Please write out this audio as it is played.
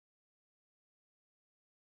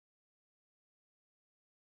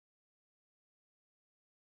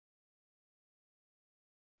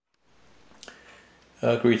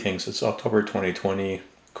Greetings, it's October 2020,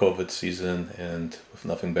 COVID season, and with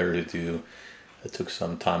nothing better to do, I took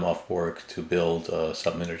some time off work to build a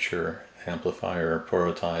Subminiature amplifier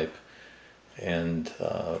prototype and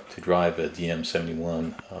to drive a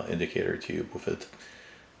DM71 indicator tube with it.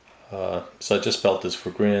 So I just built this for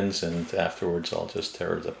grins, and afterwards I'll just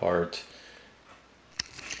tear it apart.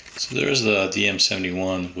 So there's the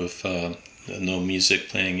DM71 with no music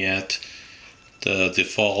playing yet. The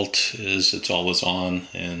default is it's always on,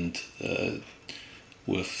 and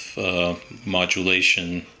with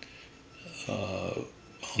modulation on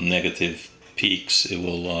negative peaks, it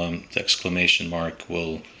will the exclamation mark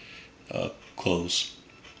will close.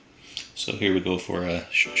 So here we go for a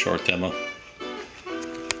short demo.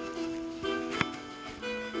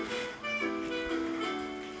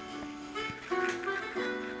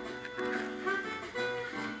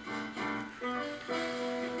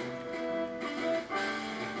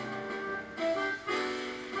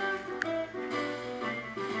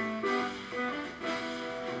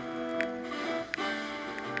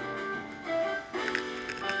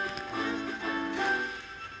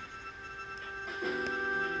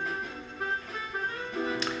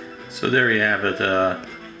 So there you have it,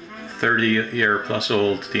 30-year-plus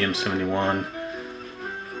old DM71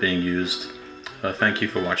 being used. Thank you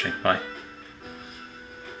for watching. Bye.